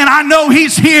by saying, I know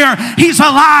he's here. He's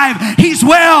alive. He's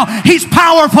well. He's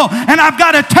powerful. And I've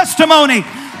got a testimony.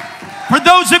 For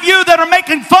those of you that are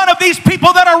making fun of these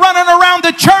people that are running around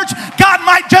the church, God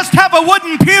might just have a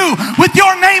wooden pew with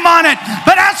your name on it.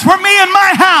 But as for me and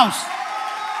my house,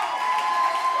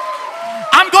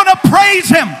 I'm going to praise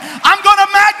him. I'm going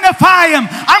to magnify him.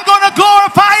 I'm going to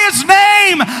glorify his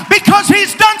name because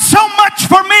he's done so much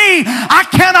for me. I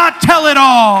cannot tell it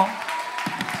all.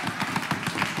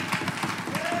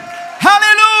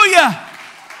 Hallelujah.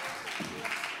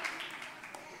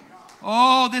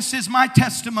 Oh, this is my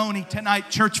testimony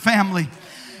tonight, church family.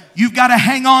 You've got to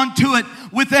hang on to it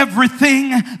with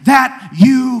everything that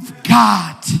you've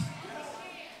got.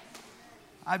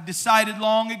 I've decided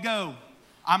long ago,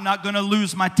 I'm not going to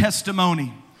lose my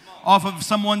testimony off of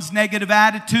someone's negative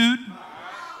attitude.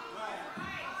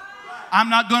 I'm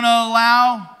not going to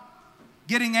allow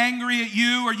getting angry at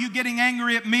you or you getting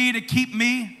angry at me to keep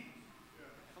me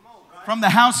from the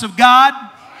house of God,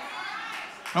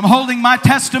 from holding my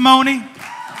testimony.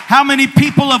 How many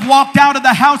people have walked out of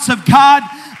the house of God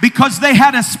because they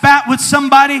had a spat with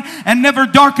somebody and never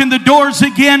darkened the doors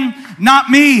again? Not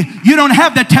me. You don't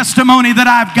have the testimony that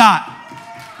I've got.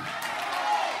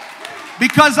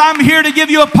 Because I'm here to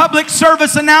give you a public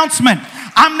service announcement.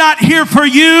 I'm not here for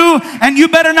you, and you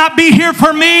better not be here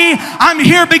for me. I'm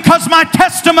here because my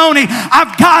testimony,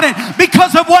 I've got it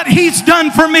because of what he's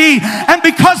done for me. And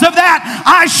because of that,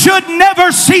 I should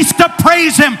never cease to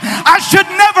praise him. I should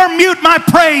never mute my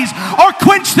praise or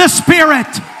quench the Spirit.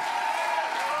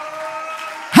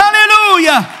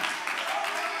 Hallelujah.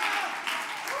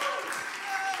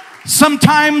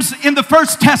 Sometimes in the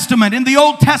First Testament, in the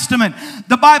Old Testament,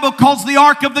 the Bible calls the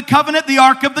Ark of the Covenant the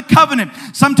Ark of the Covenant.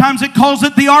 Sometimes it calls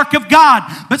it the Ark of God,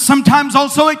 but sometimes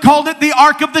also it called it the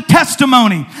Ark of the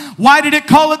Testimony. Why did it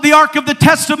call it the Ark of the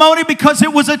Testimony? Because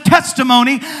it was a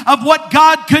testimony of what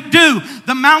God could do.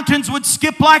 The mountains would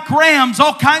skip like rams.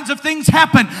 All kinds of things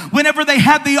happened whenever they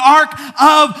had the Ark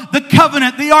of the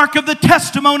Covenant, the Ark of the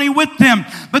Testimony with them.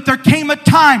 But there came a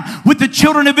time with the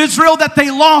children of Israel that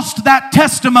they lost that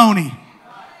testimony.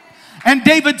 And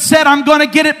David said, I'm going to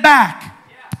get it back.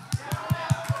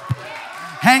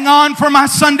 Hang on for my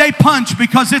Sunday punch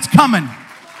because it's coming.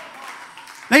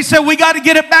 They said, we got to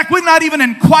get it back. We've not even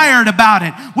inquired about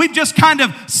it. We've just kind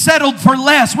of settled for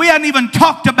less. We hadn't even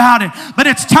talked about it. But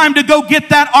it's time to go get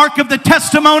that Ark of the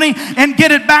Testimony and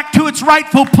get it back to its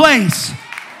rightful place.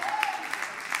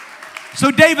 So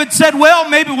David said,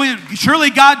 well, surely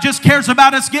God just cares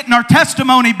about us getting our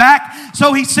testimony back.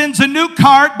 So he sends a new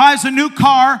cart, buys a new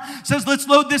car, says, let's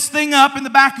load this thing up in the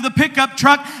back of the pickup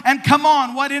truck and come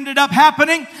on. What ended up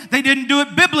happening? They didn't do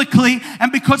it biblically.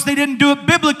 And because they didn't do it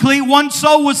biblically, one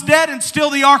soul was dead and still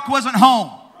the ark wasn't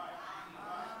home.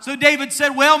 So David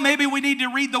said, well, maybe we need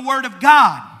to read the Word of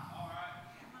God.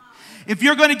 If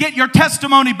you're going to get your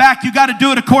testimony back, you got to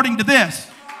do it according to this.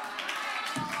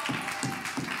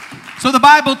 So the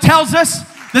Bible tells us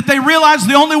that they realized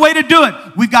the only way to do it,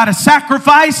 we've got to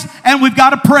sacrifice and we've got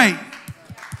to pray.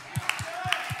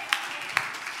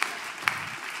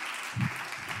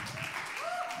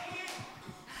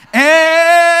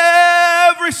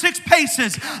 Every 6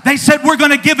 paces, they said, we're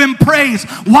going to give him praise.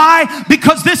 Why?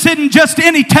 Because this isn't just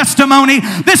any testimony.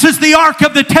 This is the Ark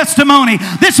of the Testimony.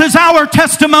 This is our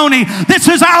testimony. This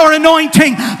is our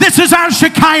anointing. This is our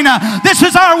Shekinah. This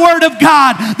is our Word of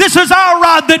God. This is our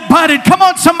rod that budded. Come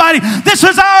on, somebody. This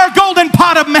is our golden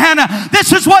pot of manna.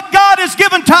 This is what God has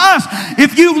given to us.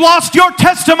 If you lost your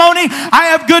testimony,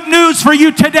 I have good news for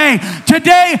you today.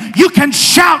 Today, you can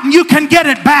shout and you can get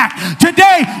it back.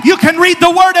 Today, you can read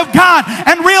the Word of God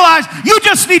and realize you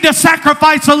just need to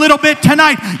sacrifice a little bit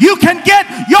tonight. You can get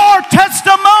your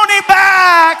testimony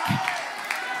back.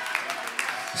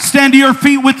 Stand to your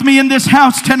feet with me in this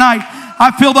house tonight.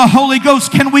 I feel the Holy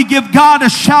Ghost. Can we give God a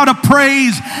shout of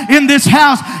praise in this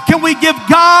house? Can we give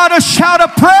God a shout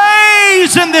of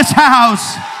praise in this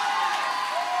house?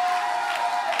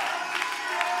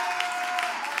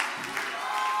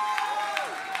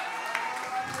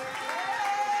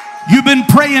 You've been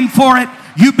praying for it.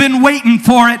 You've been waiting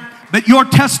for it. But your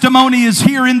testimony is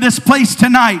here in this place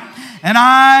tonight. And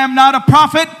I am not a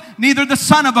prophet, neither the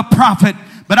son of a prophet.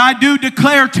 But I do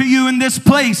declare to you in this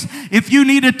place, if you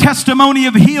need a testimony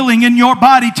of healing in your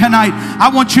body tonight, I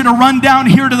want you to run down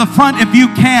here to the front if you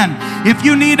can. If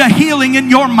you need a healing in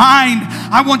your mind,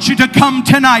 I want you to come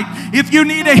tonight. If you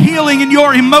need a healing in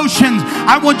your emotions,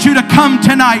 I want you to come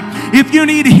tonight. If you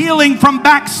need healing from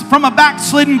a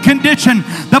backslidden condition,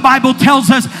 the Bible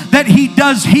tells us that He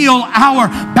does heal our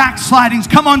backslidings.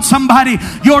 Come on, somebody.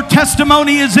 Your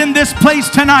testimony is in this place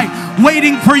tonight,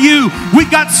 waiting for you.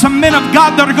 We've got some men of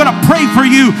God that are going to pray for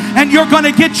you, and you're going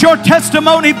to get your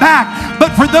testimony back.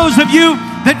 But for those of you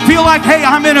that feel like, hey,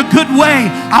 I'm in a good way,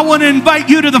 I want to invite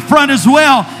you to the front as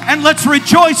well. And let's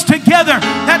rejoice together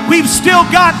that we've still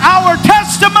got our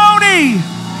testimony.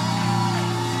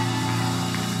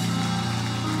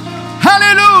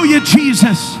 Hallelujah,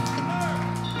 Jesus.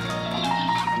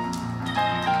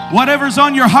 Whatever's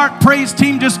on your heart, praise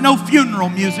team, just no funeral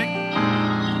music.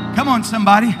 Come on,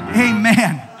 somebody.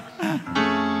 Amen.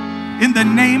 In the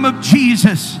name of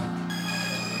Jesus.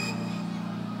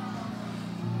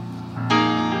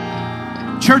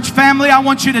 Church family, I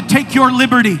want you to take your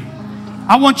liberty.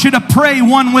 I want you to pray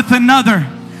one with another.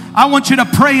 I want you to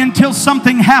pray until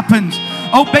something happens.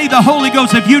 Obey the Holy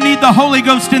Ghost. If you need the Holy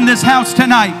Ghost in this house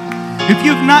tonight, if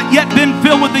you've not yet been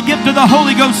filled with the gift of the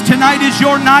Holy Ghost, tonight is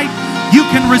your night. You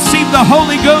can receive the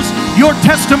Holy Ghost. Your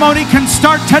testimony can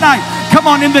start tonight. Come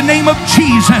on, in the name of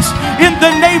Jesus. In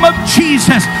the name of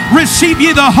Jesus, receive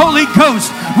ye the Holy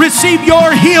Ghost. Receive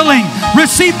your healing.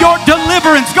 Receive your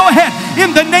deliverance. Go ahead.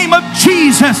 In the name of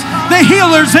Jesus, the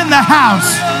healer's in the house.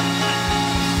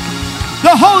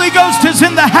 The Holy Ghost is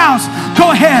in the house.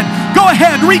 Go ahead. Go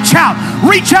ahead. Reach out.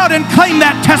 Reach out and claim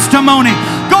that testimony.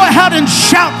 Go ahead and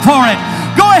shout for it.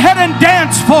 Go ahead and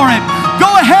dance for it. Go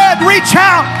ahead. Reach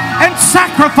out and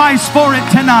sacrifice for it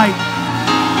tonight.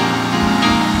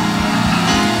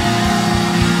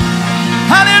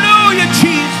 Hallelujah,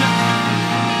 Jesus.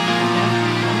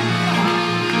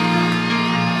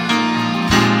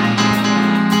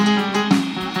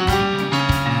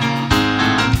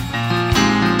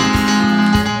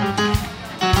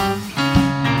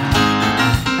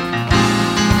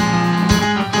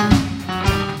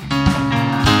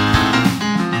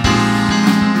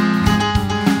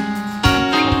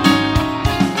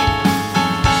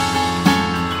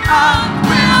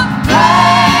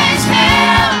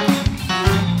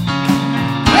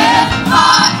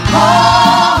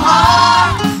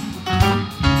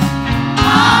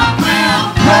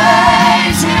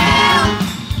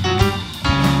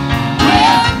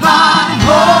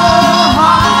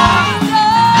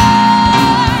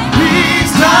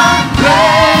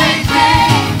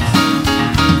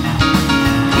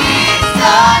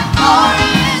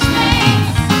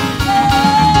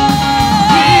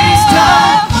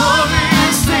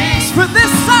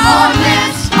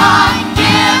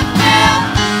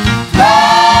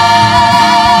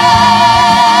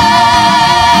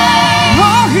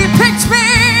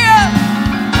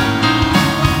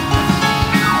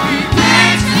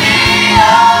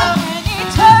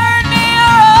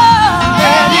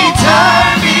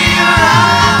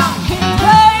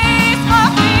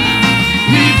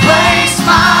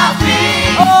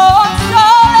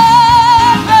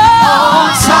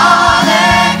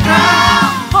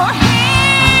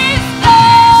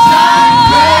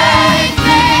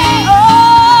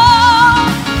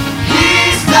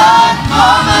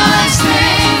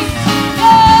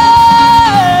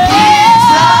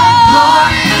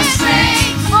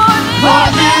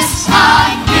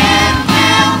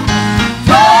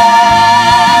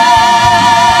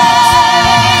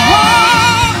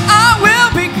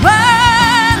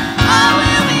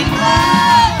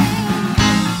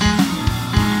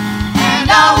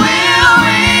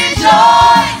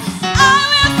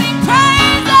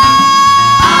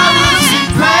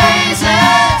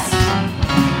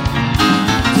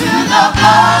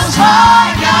 Most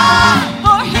High God,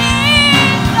 for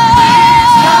He's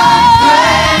done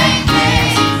great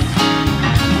things.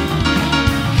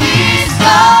 He's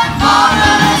done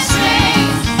marvelous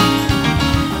things.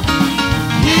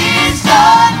 He's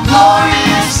done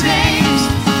glorious things.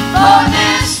 For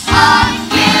this I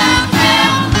give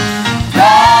Him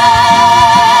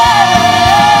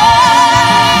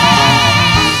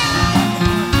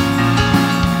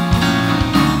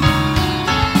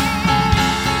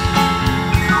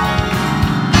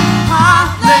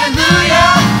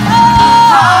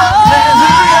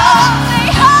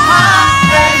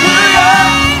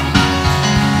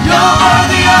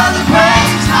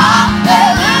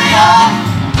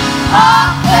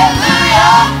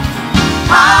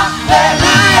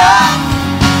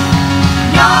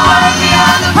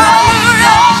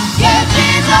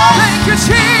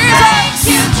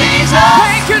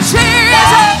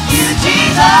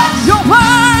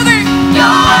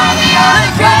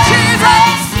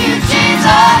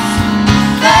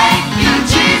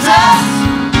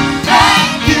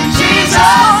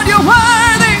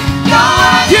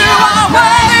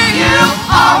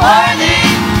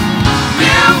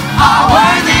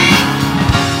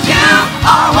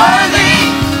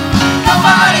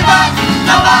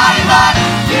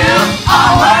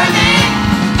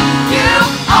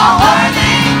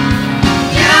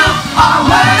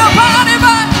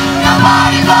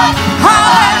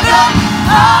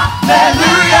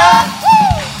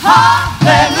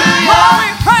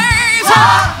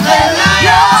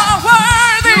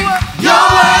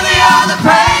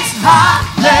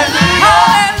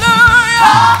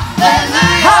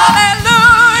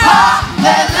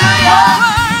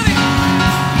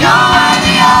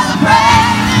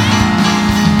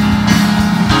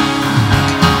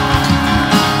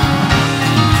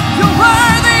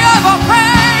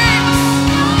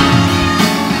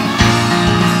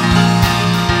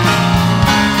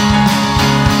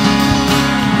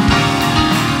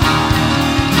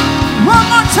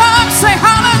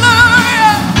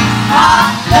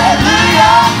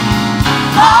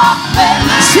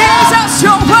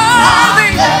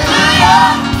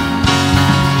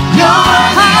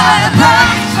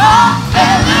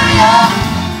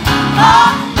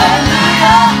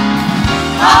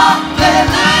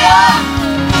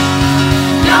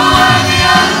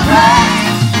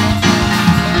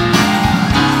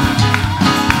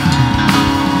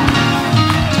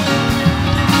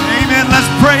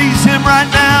praise Him right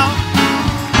now.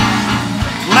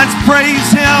 Let's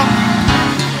praise Him.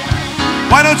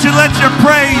 Why don't you let your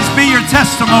praise be your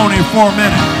testimony for a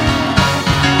minute?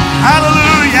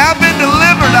 Hallelujah. I've been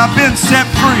delivered. I've been set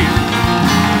free.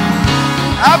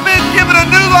 I've been given a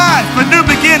new life, a new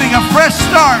beginning, a fresh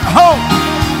start, hope.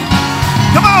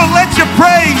 Come on, let your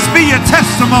praise be your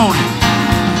testimony.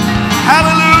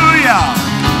 Hallelujah.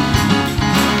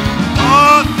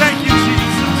 Oh, thank you, Jesus.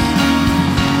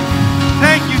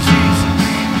 Thank you, Jesus.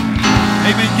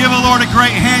 Amen. Give the Lord a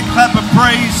great hand clap of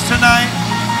praise tonight.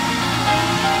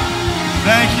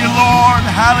 Thank you, Lord.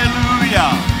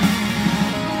 Hallelujah.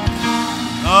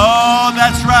 Oh,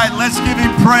 that's right. Let's give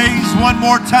Him praise one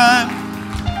more time.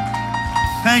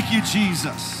 Thank you,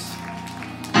 Jesus.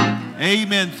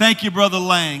 Amen. Thank you, Brother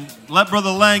Lang. Let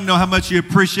Brother Lang know how much you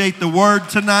appreciate the word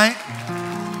tonight.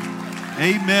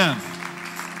 Amen.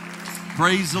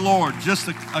 Praise the Lord. Just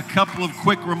a couple of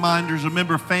quick reminders.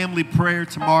 Remember family prayer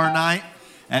tomorrow night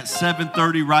at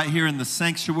 7:30 right here in the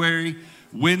sanctuary.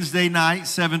 Wednesday night,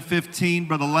 7:15,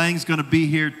 Brother Lang's going to be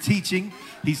here teaching.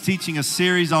 He's teaching a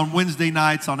series on Wednesday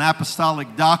nights on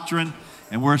apostolic doctrine,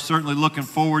 and we're certainly looking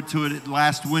forward to it.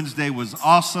 Last Wednesday was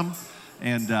awesome,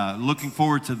 and looking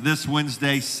forward to this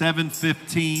Wednesday,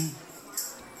 7:15.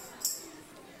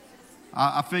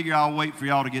 I figure I'll wait for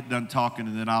y'all to get done talking,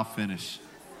 and then I'll finish.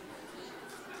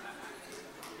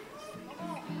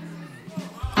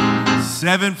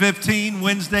 7:15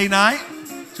 Wednesday night.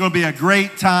 It's going to be a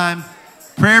great time.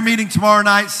 Prayer meeting tomorrow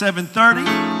night, 7:30.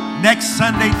 Next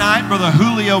Sunday night, Brother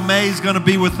Julio May is going to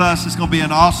be with us. It's going to be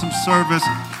an awesome service.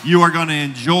 You are going to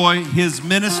enjoy his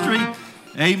ministry.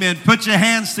 Amen. Put your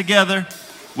hands together.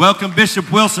 Welcome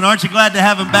Bishop Wilson. Aren't you glad to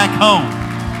have him back home?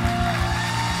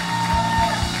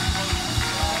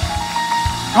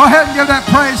 Go ahead and give that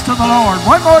praise to the Lord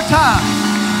one more time.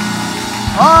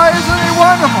 Oh, isn't He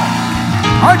wonderful?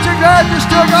 Aren't you glad you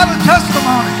still got a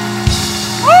testimony?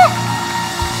 Woo!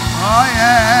 Oh,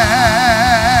 yes.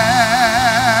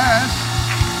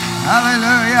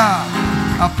 Hallelujah.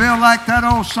 I feel like that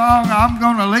old song, I'm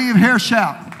going to leave here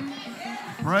shouting.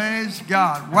 Praise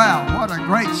God. Wow, what a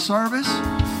great service.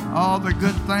 All the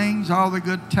good things, all the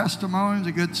good testimonies,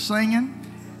 the good singing.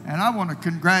 And I want to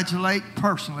congratulate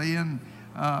personally and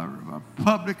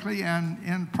publicly and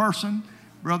in person,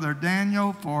 Brother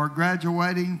Daniel, for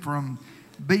graduating from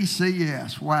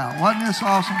BCS. Wow, wasn't this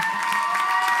awesome?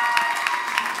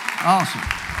 Awesome,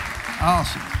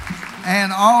 awesome.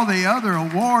 And all the other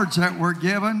awards that were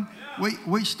given.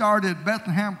 We started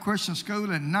Bethlehem Christian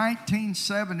School in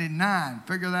 1979.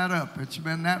 Figure that up. It's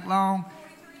been that long.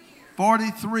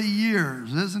 43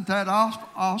 years. Isn't that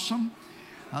awesome?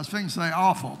 I was thinking to say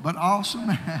awful, but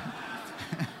awesome.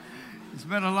 It's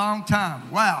been a long time.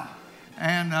 Wow.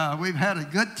 And we've had a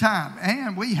good time.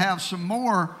 And we have some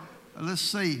more, let's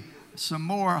see, some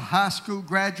more high school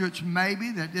graduates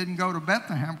maybe that didn't go to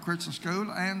Bethlehem Christian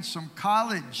School, and some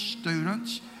college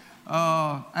students.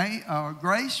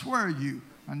 Grace, where are you?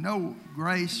 I know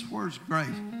Grace. Where's Grace?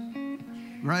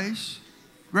 Grace?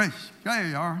 Grace, there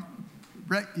you are.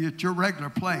 At your regular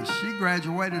place. She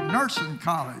graduated nursing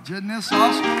college. Isn't this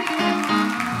awesome?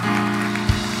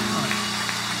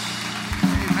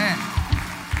 Amen.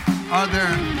 Are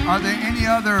there any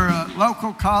other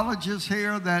local colleges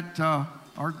here that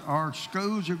are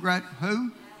schools you graduated?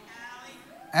 Who?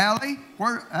 Allie?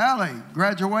 Where? Allie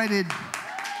graduated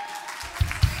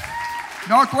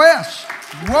Northwest.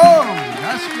 Whoa,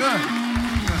 that's good.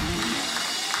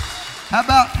 How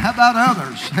about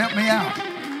others? Help me out.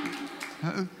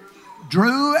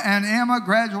 Drew and Emma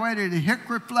graduated at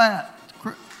Hickory Flat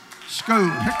School.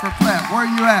 Hickory Flat. Where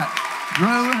are you at?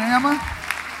 Drew and Emma?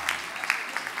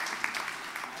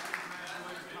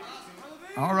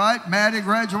 All right. Maddie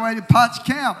graduated Potts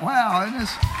Camp. Wow. Isn't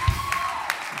this?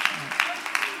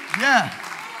 Yeah.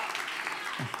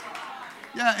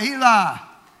 Yeah, Eli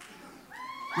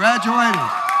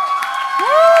graduated.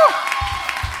 Woo!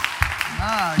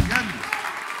 My goodness.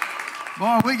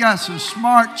 Boy, we got some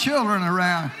smart children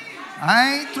around.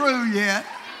 I ain't through yet.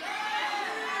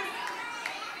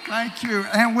 Thank you.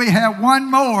 And we have one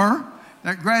more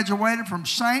that graduated from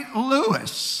St.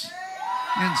 Louis,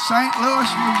 in St.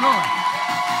 Louis, Missouri.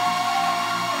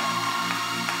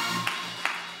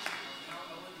 Now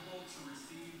eligible to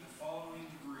receive the following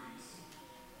degrees: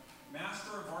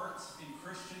 Master of Arts in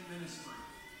Christian Ministry,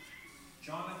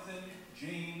 Jonathan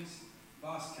James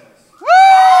Vasquez.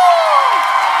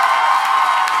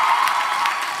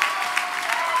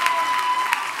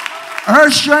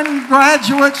 Urshan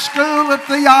Graduate School of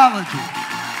Theology. Look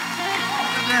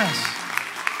at this.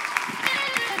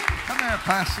 Come here,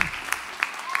 Pastor.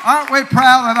 Aren't we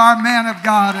proud of our man of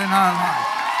God in our life?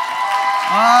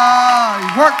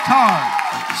 He worked hard,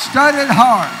 studied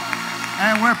hard,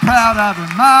 and we're proud of him.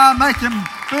 Make him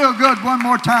feel good one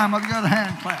more time with a good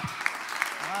hand clap.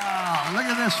 Wow, look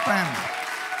at this family.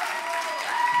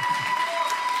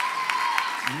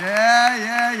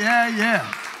 Yeah.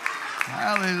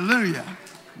 Hallelujah.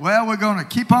 Well, we're going to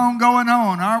keep on going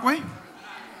on, aren't we?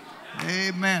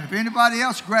 Amen. If anybody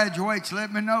else graduates,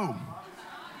 let me know.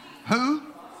 Who?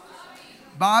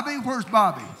 Bobby? Where's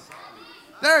Bobby?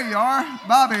 There you are.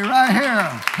 Bobby, right here.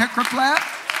 Hickory Flat.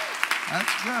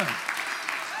 That's good.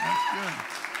 That's good.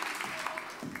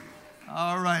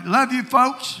 All right. Love you,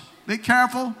 folks. Be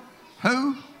careful.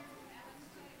 Who?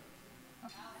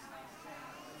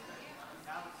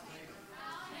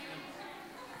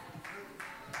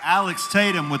 Alex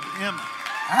Tatum with Emma.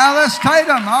 Alice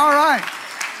Tatum. All right.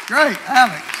 Great,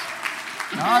 Alex.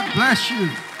 God bless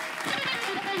you.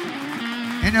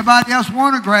 Anybody else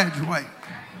want to graduate?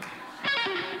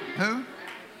 Who?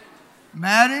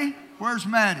 Maddie? Where's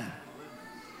Maddie?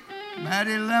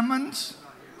 Maddie Lemons?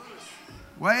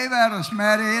 Wave at us,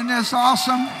 Maddie. Isn't this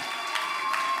awesome?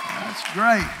 That's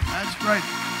great. That's great.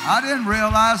 I didn't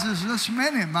realize there's this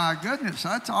many. My goodness,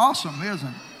 that's awesome, isn't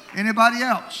it? Anybody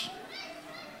else?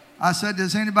 I said,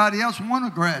 does anybody else want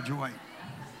to graduate?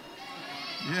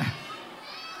 Yeah.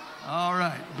 All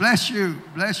right. Bless you.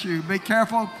 Bless you. Be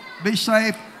careful. Be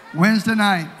safe. Wednesday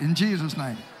night in Jesus'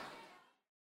 name.